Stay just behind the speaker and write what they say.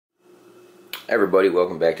Everybody,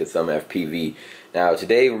 welcome back to Thumb FPV. Now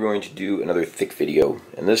today we're going to do another Thicc video,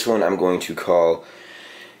 and this one I'm going to call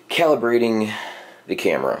Calibrating the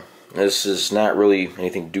Camera. This is not really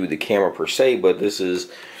anything to do with the camera per se, but this is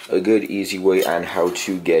a good easy way on how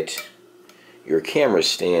to get your camera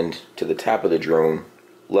stand to the top of the drone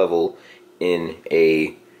level in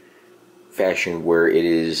a fashion where it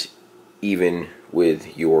is even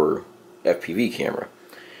with your FPV camera.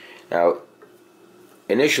 Now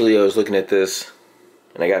initially I was looking at this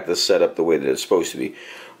and I got this set up the way that it's supposed to be,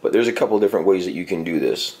 but there's a couple different ways that you can do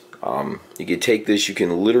this. You can take this, you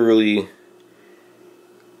can literally,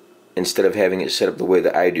 instead of having it set up the way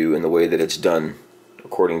that I do and the way that it's done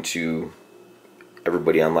according to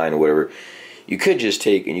everybody online or whatever, you could just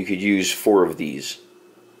take and you could use 4 of these.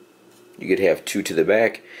 You could have 2 to the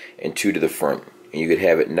back and 2 to the front, and you could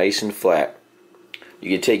have it nice and flat.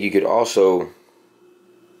 You could also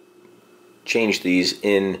change these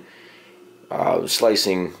in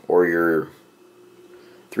slicing or your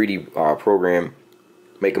 3D program,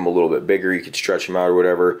 make them a little bit bigger. You could stretch them out or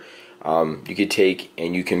whatever. You could take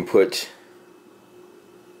and you can put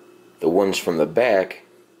the ones from the back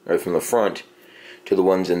or from the front to the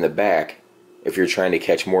ones in the back if you're trying to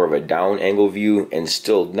catch more of a down angle view and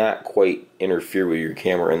still not quite interfere with your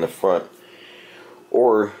camera in the front.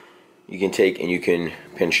 Or you can take and you can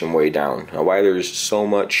pinch them way down. Now why there's so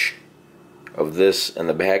much of this in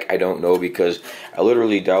the back, I don't know, because I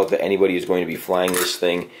literally doubt that anybody is going to be flying this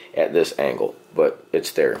thing at this angle, but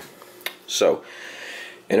it's there. So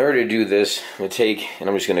in order to do this, I'm going to take, and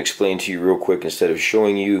I'm just going to explain to you real quick instead of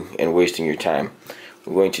showing you and wasting your time. What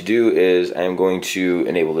I'm going to do is I'm going to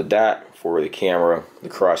enable the dot for the camera, the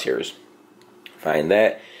crosshairs. Find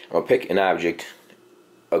that. I'm going to pick an object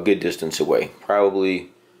a good distance away, probably,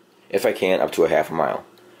 if I can, up to a half a mile.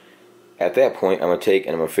 At that point, I'm going to take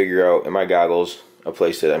and I'm going to figure out in my goggles a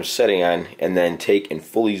place that I'm setting on, and then take and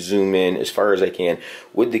fully zoom in as far as I can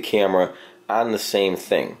with the camera on the same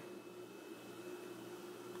thing.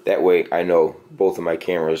 That way I know both of my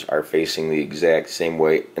cameras are facing the exact same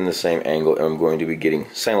way in the same angle, and I'm going to be getting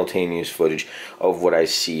simultaneous footage of what I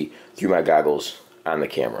see through my goggles on the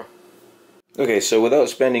camera. Okay, so without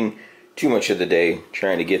spending too much of the day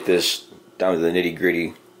trying to get this down to the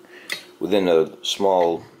nitty-gritty within a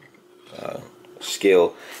small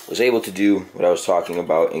scale, was able to do what I was talking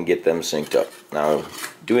about and get them synced up. Now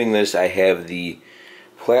doing this, I have the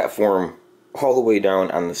platform all the way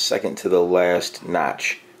down on the second to the last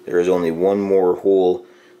notch. There is only one more hole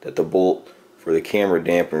that the bolt for the camera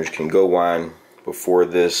dampeners can go on before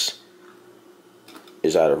this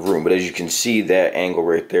is out of room. But as you can see, that angle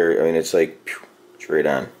right there, I mean, it's like straight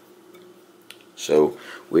on. So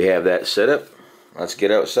we have that set up. Let's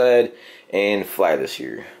get outside and fly this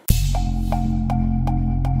here.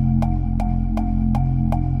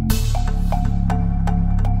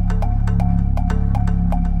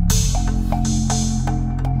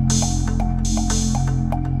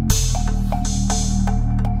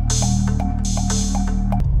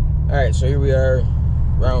 Alright, so here we are,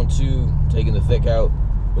 round 2, taking the Thicc out.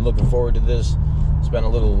 Been looking forward to this. It's been a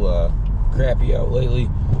little crappy out lately,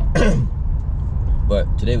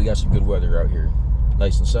 but today we got some good weather out here.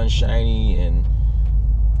 Nice and sunshiny, and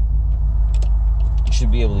you should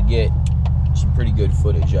be able to get some pretty good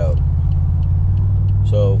footage out.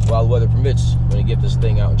 So while the weather permits, I'm going to get this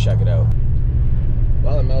thing out and check it out.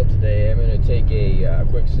 While I'm out today, I'm going to take a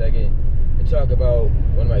quick second and talk about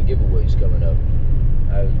one of my giveaways coming up.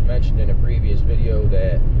 I mentioned in a previous video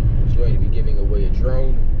that I was going to be giving away a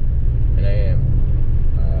drone, and I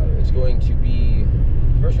am. It's going to be,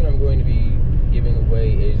 the first one I'm going to be giving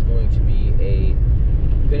away is going to be a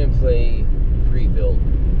pin and play pre-build.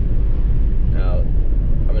 Now,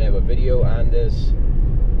 I'm going to have a video on this,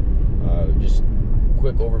 just a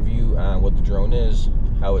quick overview on what the drone is,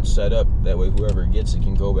 how it's set up. That way whoever gets it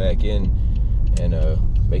can go back in and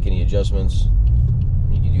make any adjustments.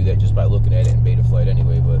 You can do that just by looking at it in beta flight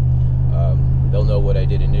anyway, but they'll know what I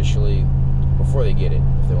did initially before they get it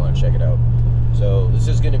if they want to check it out. So this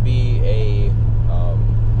is going to be a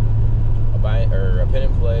pin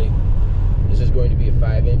and play. This is going to be a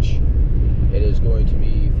 5-inch. It is going to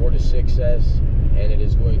be 4 to 6S, and it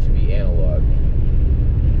is going to be analog.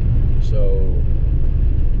 So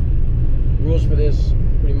rules for this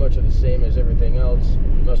pretty much are the same as everything else.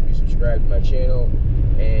 You must be subscribed to my channel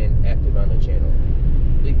and active on the channel.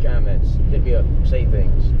 Leave comments, hit me up, say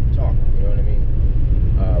things, talk, you know what I mean?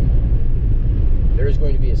 There is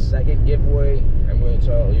going to be a second giveaway. I'm going to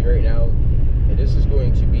tell you right now, and this is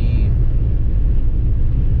going to be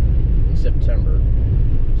in September.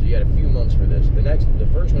 So you got a few months for this. The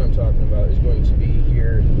first one I'm talking about is going to be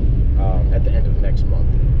here at the end of next month.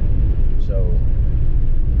 So So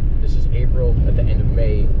this is April. At the end of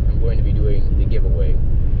May, I'm going to be doing the giveaway.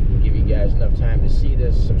 We'll give you guys enough time to see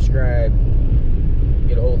this, subscribe,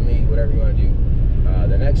 get a hold of me, whatever you want to do.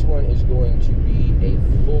 The next one is going to be a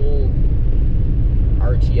full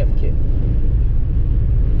RTF kit.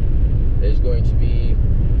 There's going to be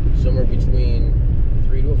somewhere between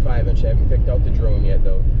 3 to a 5-inch. I haven't picked out the drone yet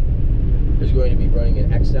though. There's going to be running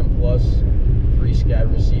an XM Plus free sky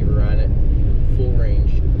receiver on it, full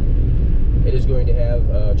range. It is going to have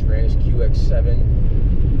a Shendrones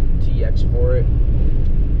QX7 TX for it,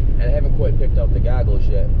 and I haven't quite picked out the goggles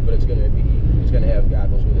yet, but it's going to have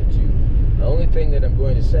goggles with it too. The only thing that I'm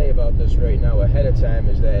going to say about this right now ahead of time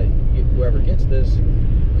is that whoever gets this,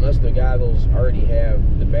 unless the goggles already have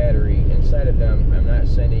the battery inside of them, I'm not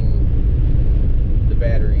sending the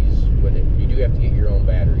batteries with it. You do have to get your own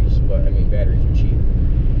batteries, but I mean, batteries are cheap.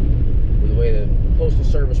 With the way the postal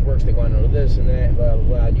service works, they want to know this and that, blah blah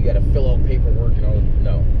blah, and you got to fill out paperwork and all.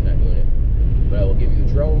 No, I'm not doing it. But I will give you a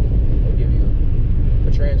drone, I'll give you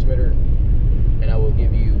a transmitter, and I will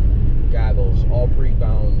give you goggles, all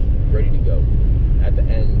pre-bound, ready to go at the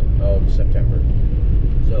end of September.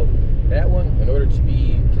 So that one, in order to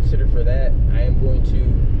be considered for that, I am going to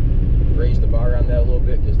raise the bar on that a little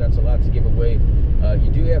bit, because that's a lot to give away.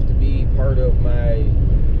 You do have to be part of my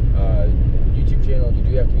YouTube channel. You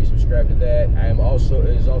do have to be subscribed to that. It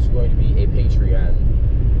is also going to be a Patreon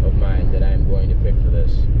of mine that I am going to pick for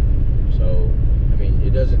this. So I mean,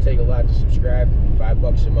 it doesn't take a lot to subscribe.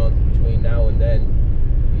 $5 a month between now and then.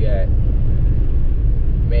 You got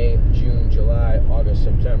May, June, July, August,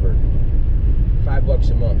 September.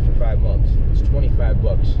 $5 a month for 5 months. It's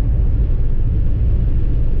 $25.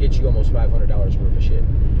 Get you almost $500 worth of shit.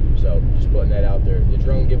 So just putting that out there. The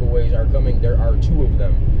drone giveaways are coming. There are 2 of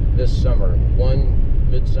them this summer. One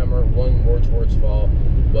midsummer, one more towards fall.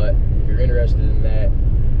 But if you're interested in that,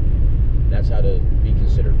 that's how to be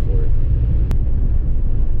considered for it.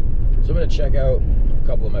 So I'm going to check out a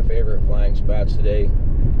couple of my favorite flying spots today.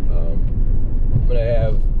 I'm going to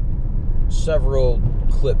have several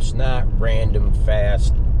clips, not random,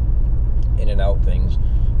 fast, in and out things,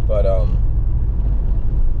 but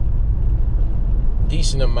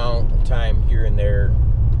decent amount of time here and there,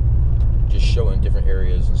 just showing different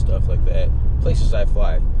areas and stuff like that. Places I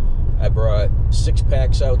fly. I brought 6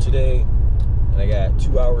 packs out today, and I got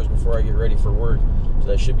 2 hours before I get ready for work, so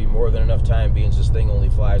that should be more than enough time, being this thing only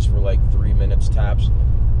flies for like 3 minutes tops.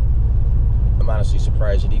 I'm honestly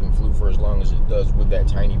surprised it even flew for as long as it does with that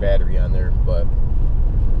tiny battery on there, but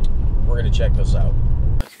we're gonna check this out.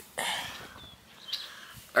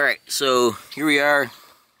 Alright, so here we are.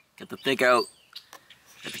 Got the Thicc out,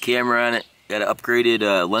 got the camera on it, got an upgraded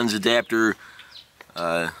lens adapter,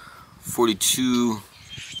 42,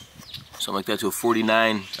 something like that, to a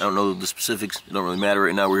 49. I don't know the specifics, it don't really matter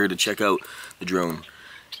right now. We're here to check out the drone.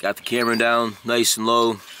 Got the camera down nice and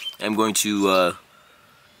low. I'm going to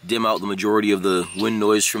dim out the majority of the wind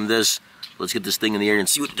noise from this. Let's get this thing in the air and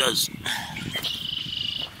see what it does.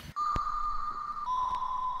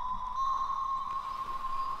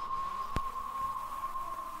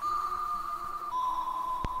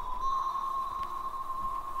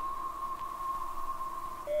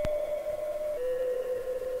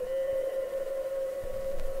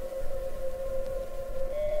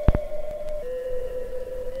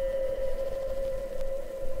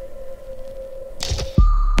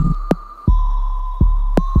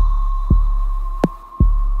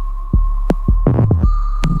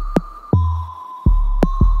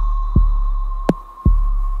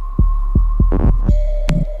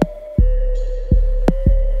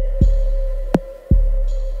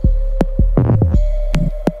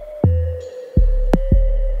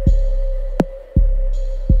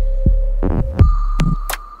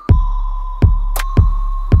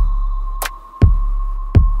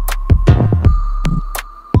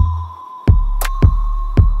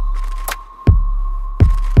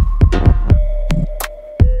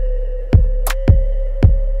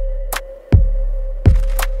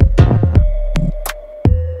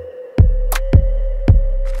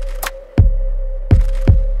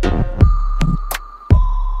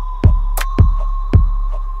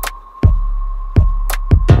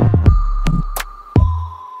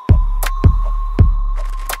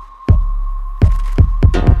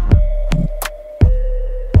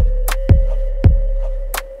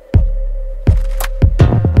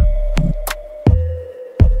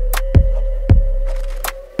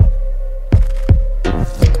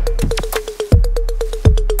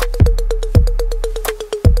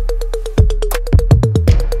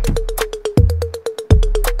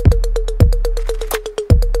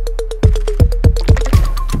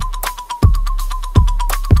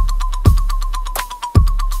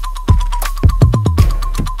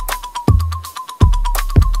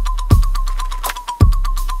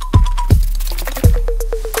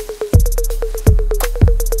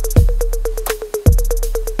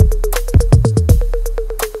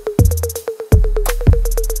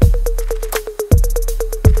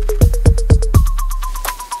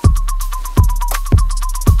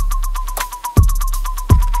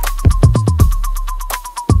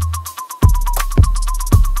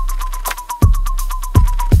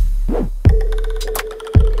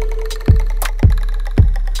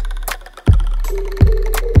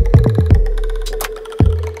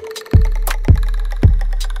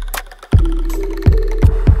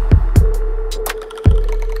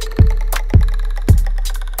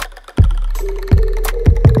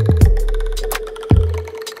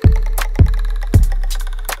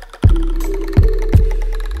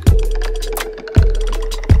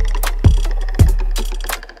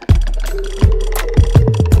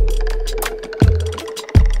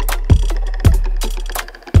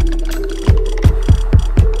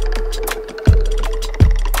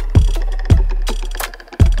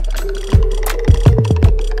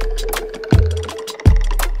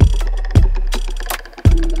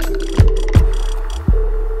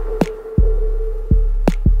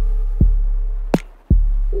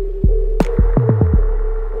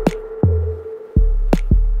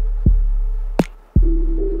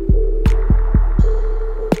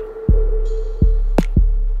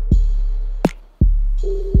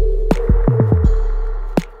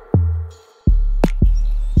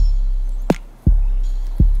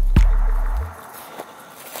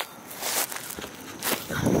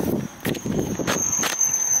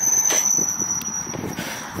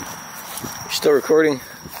 Still recording?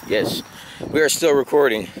 Yes, we are still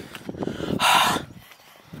recording.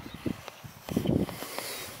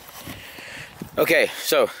 Okay,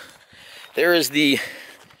 so there is the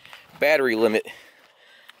battery limit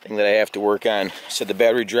thing that I have to work on. So the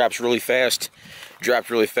battery dropped really fast.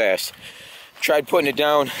 Tried putting it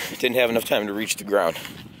down, didn't have enough time to reach the ground.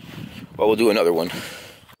 Well, we'll do another one.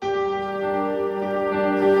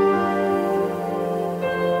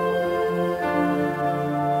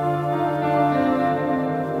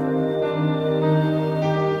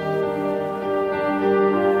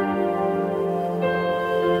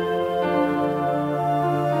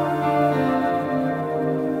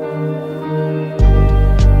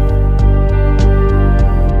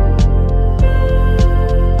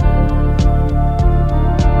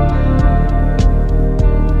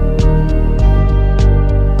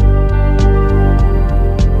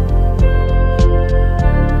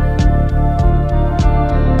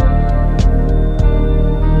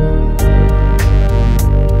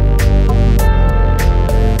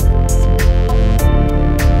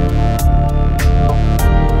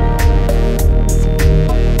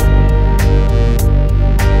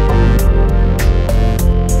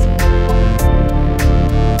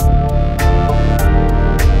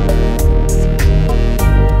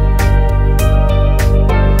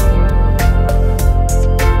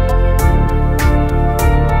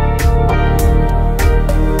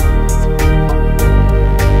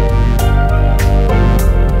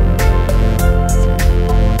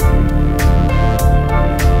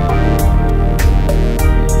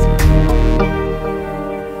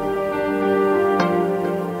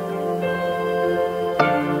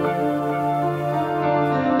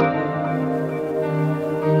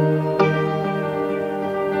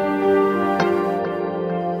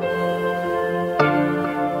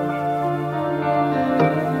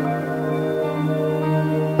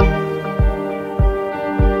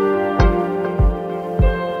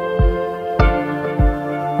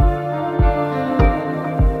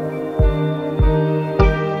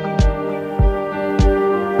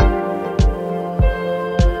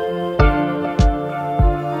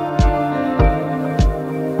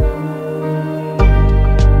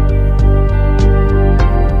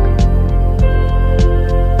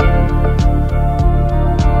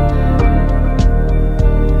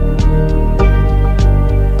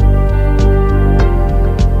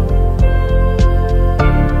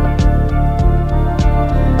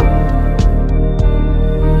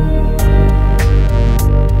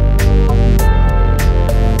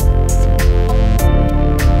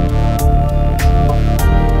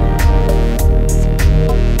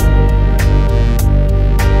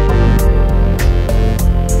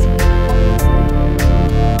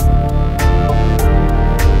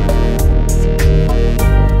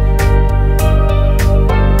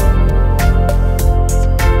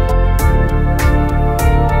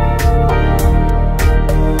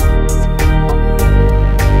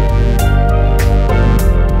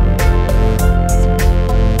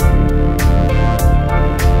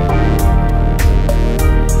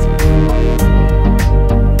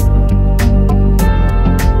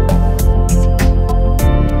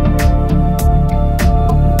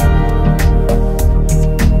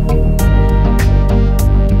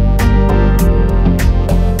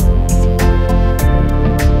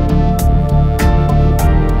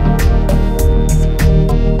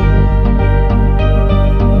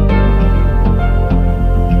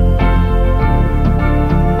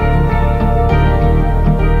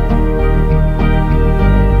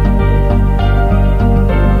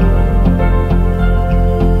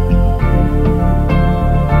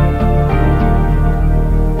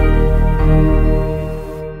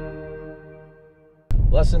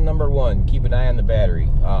 Lesson number one, keep an eye on the battery.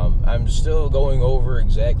 I'm still going over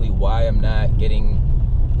exactly why I'm not getting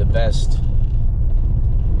the best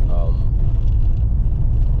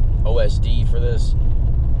OSD for this.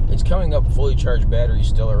 It's coming up fully charged batteries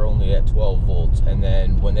still are only at 12 volts, and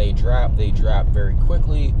then when they drop very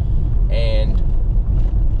quickly, and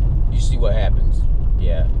you see what happens.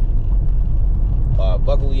 Yeah.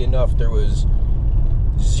 Luckily enough, there was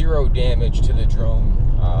zero damage to the drone.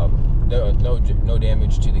 No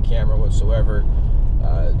damage to the camera whatsoever.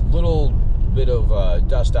 Little bit of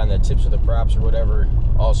dust on the tips of the props or whatever.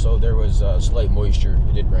 Also, there was slight moisture.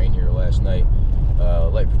 It did rain here last night.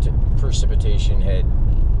 Light precipitation had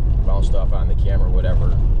bounced off on the camera, whatever,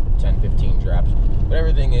 10-15 drops. But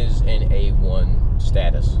everything is in A1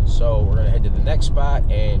 status. So we're going to head to the next spot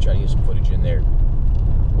and try to get some footage in there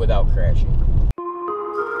without crashing.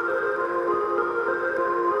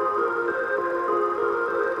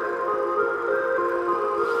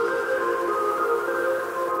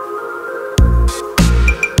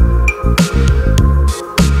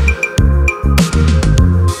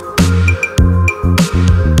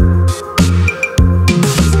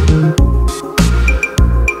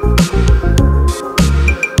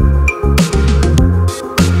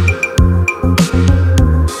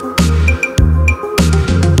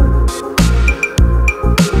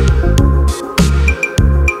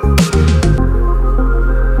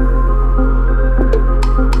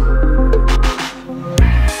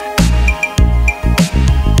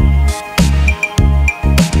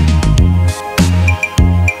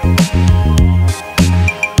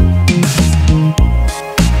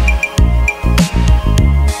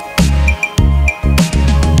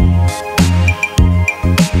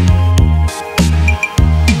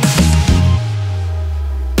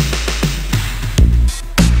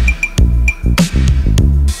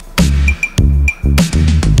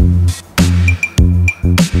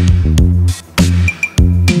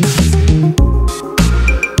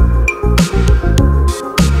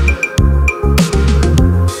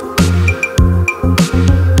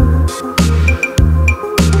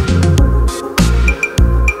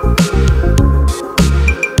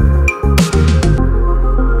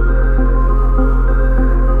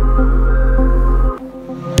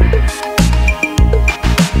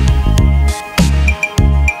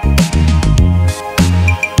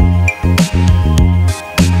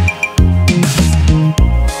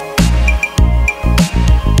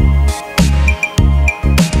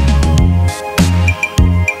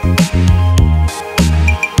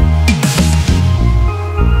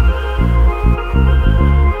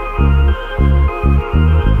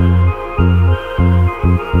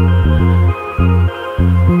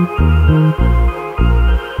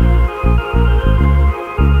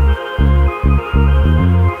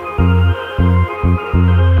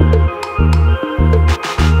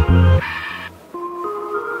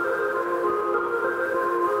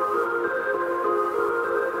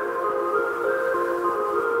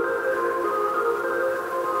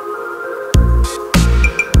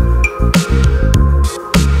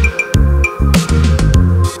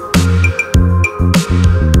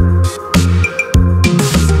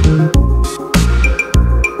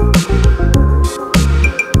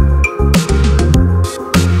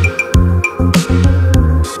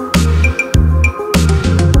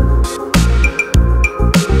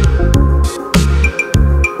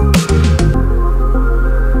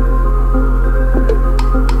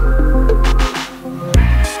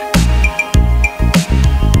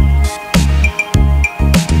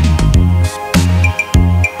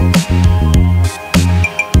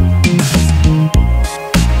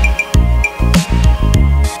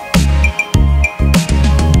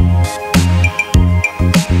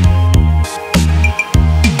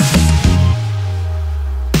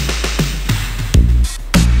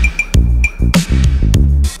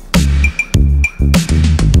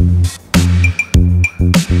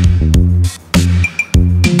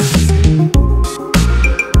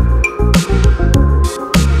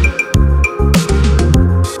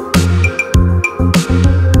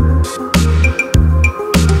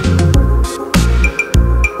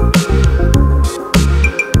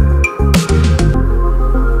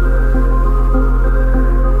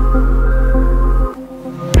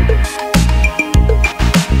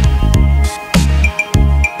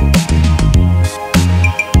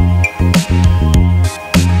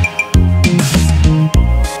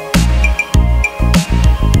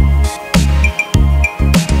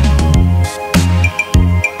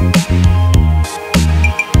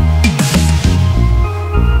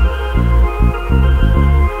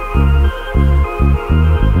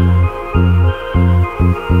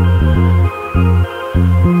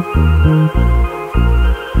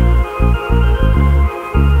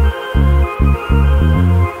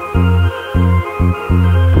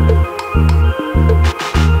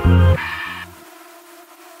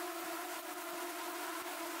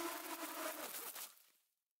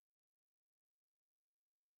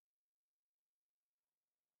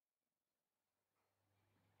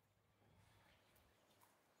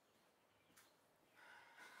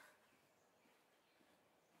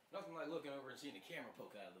 Nothing like looking over and seeing the camera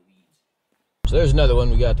poke out of the weeds. So there's another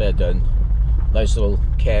one. We got that done. Nice little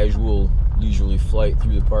casual, leisurely flight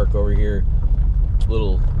through the park over here.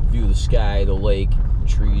 Little view of the sky, the lake, the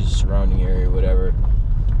trees, surrounding area, whatever.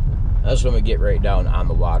 That's what I'm gonna get right down on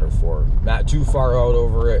the water for. Not too far out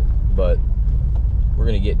over it, but we're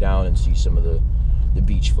gonna get down and see some of the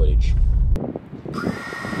beach footage.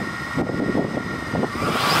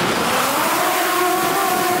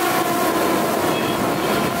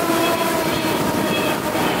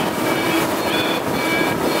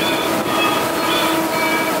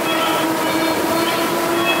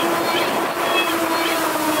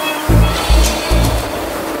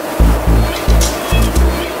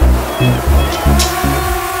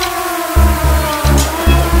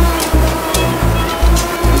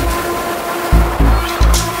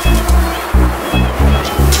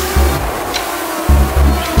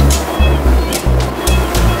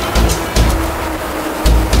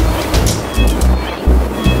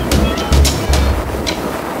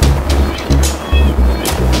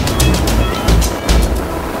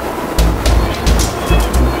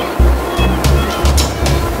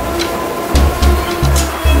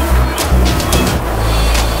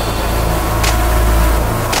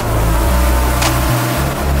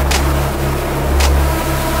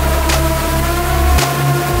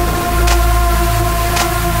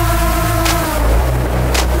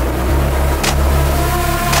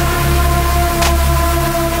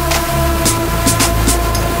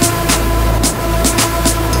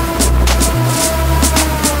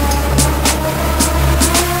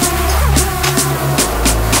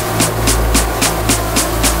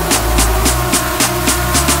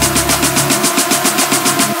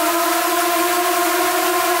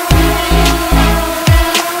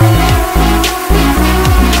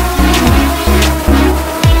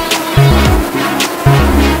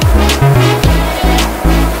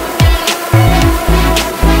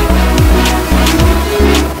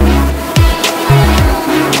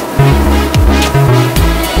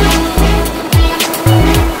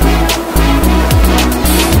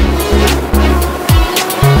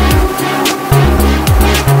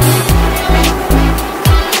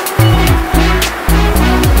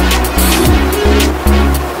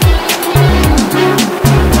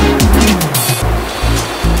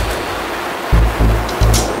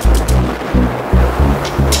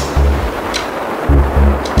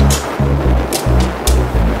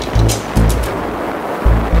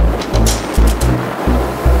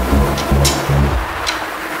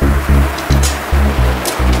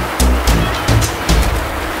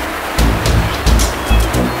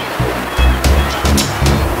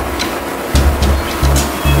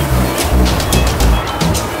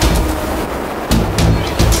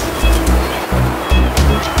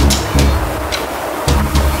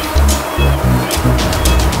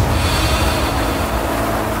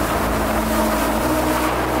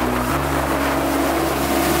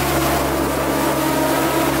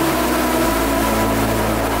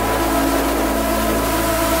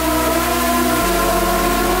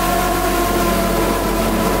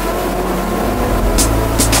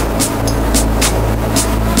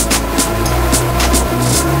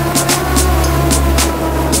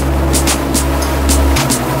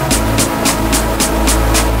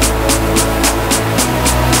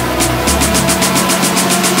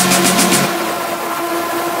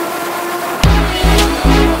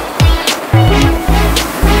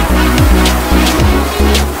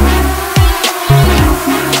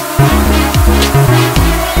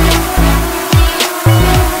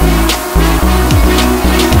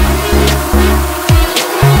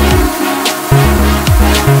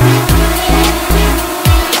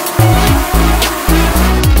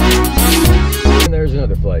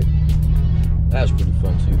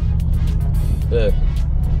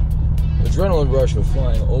 adrenaline rush of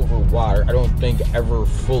flying over water, I don't think ever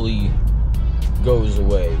fully goes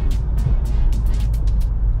away.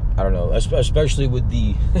 I don't know, especially with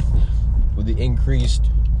the with the increased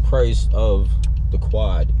price of the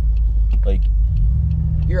quad. Like,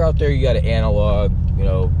 you're out there, you got an analog, you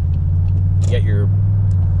know, you got your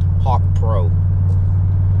Hawk Pro,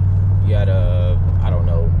 you got a, I don't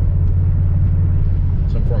know,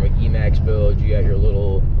 some form of Emax build, you got your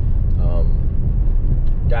little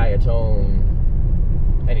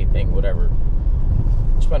diatone, anything, whatever.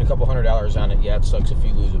 Spend a couple $100 on it. Yeah, it sucks if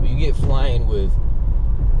you lose it, but you get flying with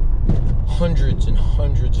hundreds and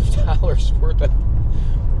hundreds of dollars worth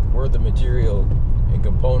of material and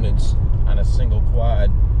components on a single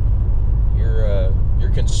quad. Your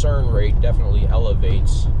concern rate definitely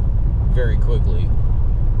elevates very quickly.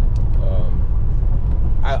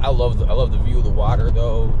 I love the view of the water,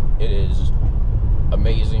 though. It is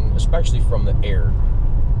amazing, especially from the air.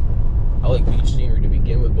 I like beach scenery to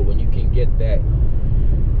begin with, but when you can get that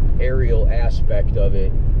aerial aspect of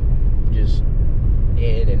it, just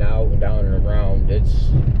in and out and down and around,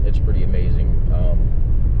 it's pretty amazing.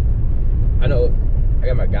 I know I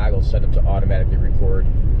got my goggles set up to automatically record,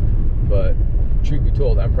 but truth be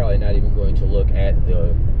told, I'm probably not even going to look at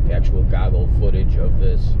the actual goggle footage of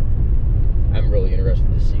this. I'm really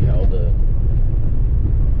interested to see how the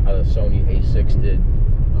Sony A6 did.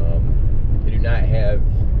 They do not have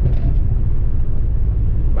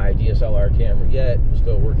my DSLR camera yet. I'm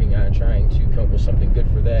still working on trying to come up with something good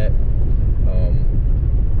for that.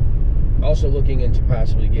 Also looking into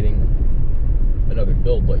possibly getting another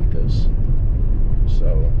build like this.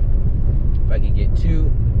 So if I could get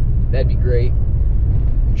two, that'd be great.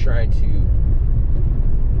 I'm trying to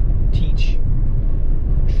teach,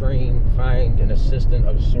 train, find an assistant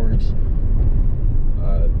of sorts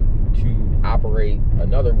to operate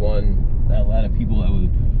another one that a lot of people I would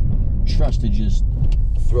trust to just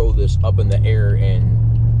throw this up in the air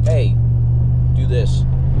and, hey, do this.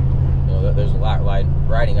 You know, there's a lot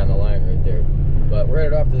riding on the line right there. But we're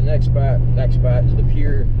headed off to the next spot. Next spot is the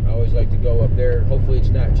pier. I always like to go up there. Hopefully it's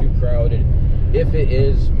not too crowded. If it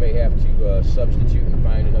is, may have to substitute and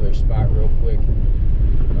find another spot real quick.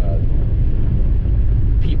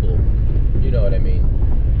 People, you know what I mean.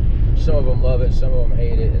 Some of them love it, some of them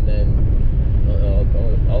hate it, and then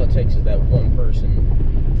all it takes is that one person.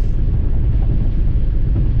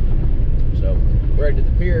 So we're headed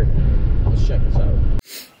to the pier. Let's check this out.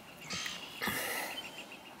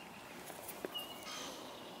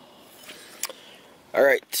 All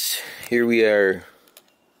right, here we are.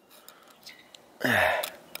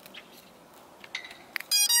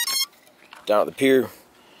 Down at the pier.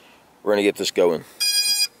 We're gonna get this going.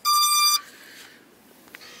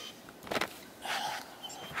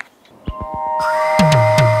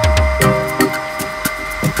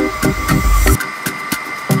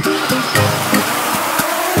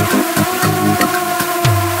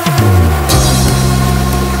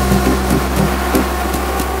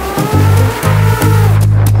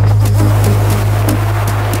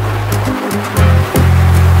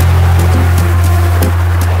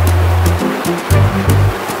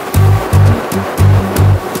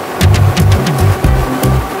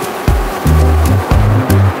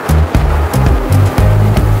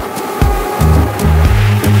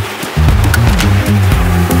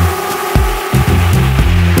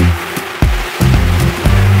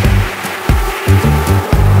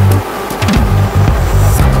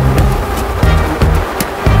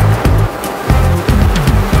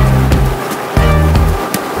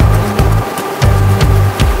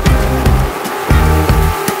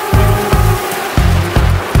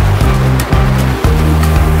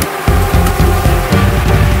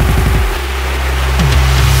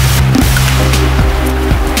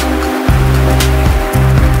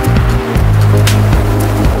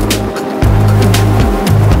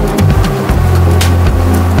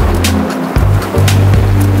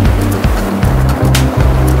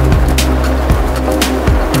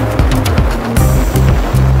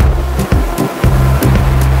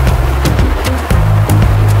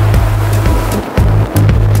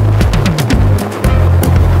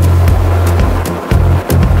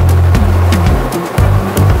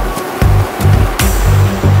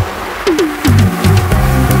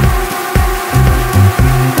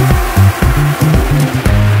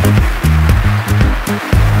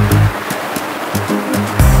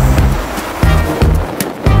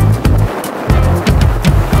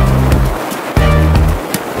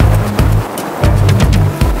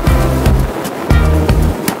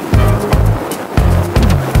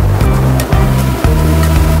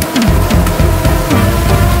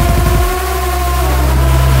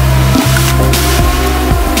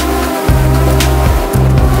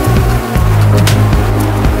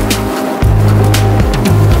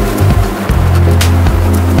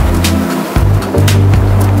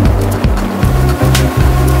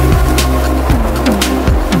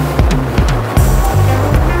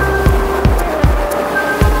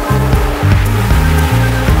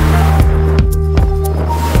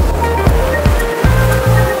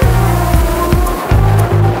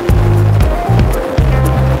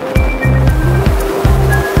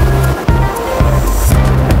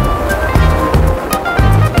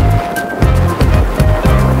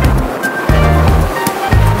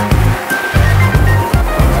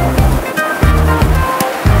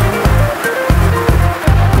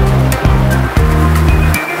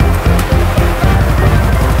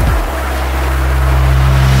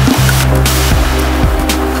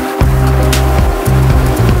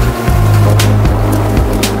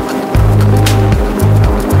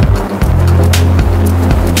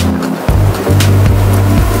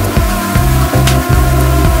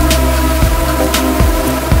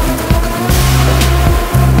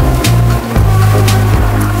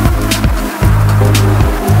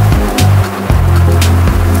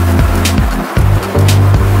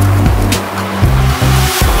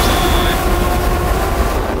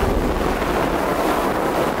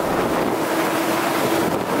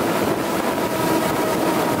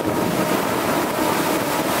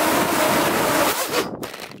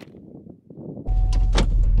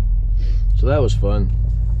 that was fun.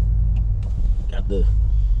 Got the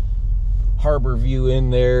harbor view in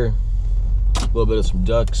there, a little bit of some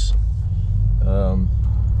ducks.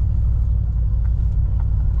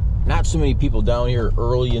 Not so many people down here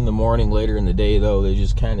early in the morning. Later in the day though, they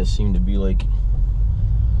just kind of seem to be like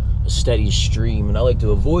a steady stream, and I like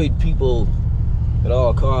to avoid people at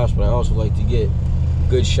all costs, but I also like to get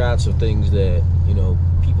good shots of things that, you know,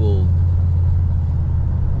 people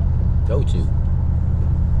go to.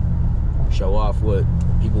 Show off what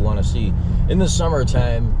people want to see. In the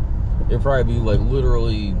summertime, it'd probably be like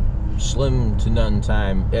literally slim to none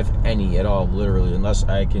time, if any at all, literally, unless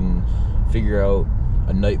I can figure out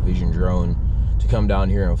a night vision drone to come down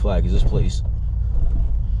here and fly, because this place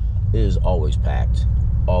is always packed,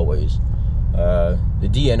 always. The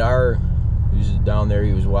DNR, he was down there,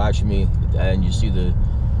 he was watching me, and you see the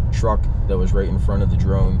truck that was right in front of the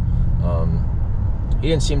drone. He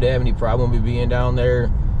didn't seem to have any problem with being down there.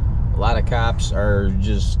 A lot of cops are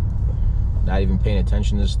just not even paying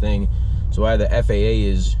attention to this thing. So why the FAA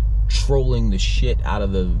is trolling the shit out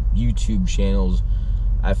of the YouTube channels,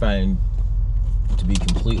 I find to be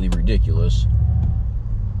completely ridiculous.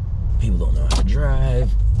 People don't know how to drive.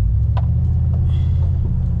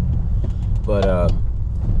 But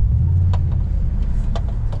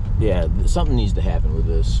yeah, something needs to happen with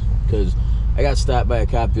this, because I got stopped by a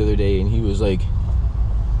cop the other day and he was like,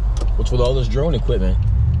 "What's with all this drone equipment?"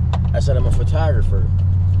 I said, "I'm a photographer."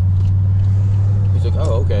 He's like,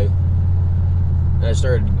 "Oh, okay." And I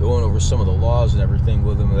started going over some of the laws and everything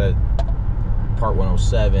with him, that Part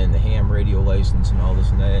 107, the ham radio license and all this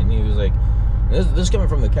and that. And he was like, this coming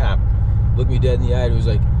from the cop, looked me dead in the eye and he was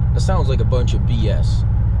like, "That sounds like a bunch of BS."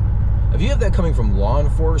 If you have that coming from law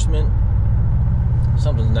enforcement,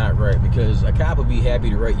 something's not right, because a cop would be happy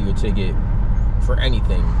to write you a ticket for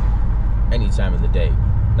anything, any time of the day,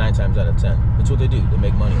 9 times out of 10. That's what they do. They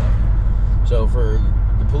make money off you. So for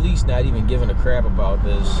the police not even giving a crap about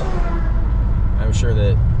this, I'm sure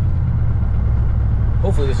that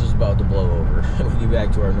hopefully this is about to blow over and we get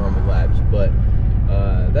back to our normal lives. But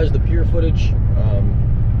that's the pure footage.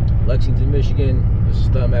 Lexington, Michigan. This is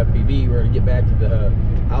Thumb FPV. We're going to get back to the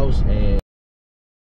house and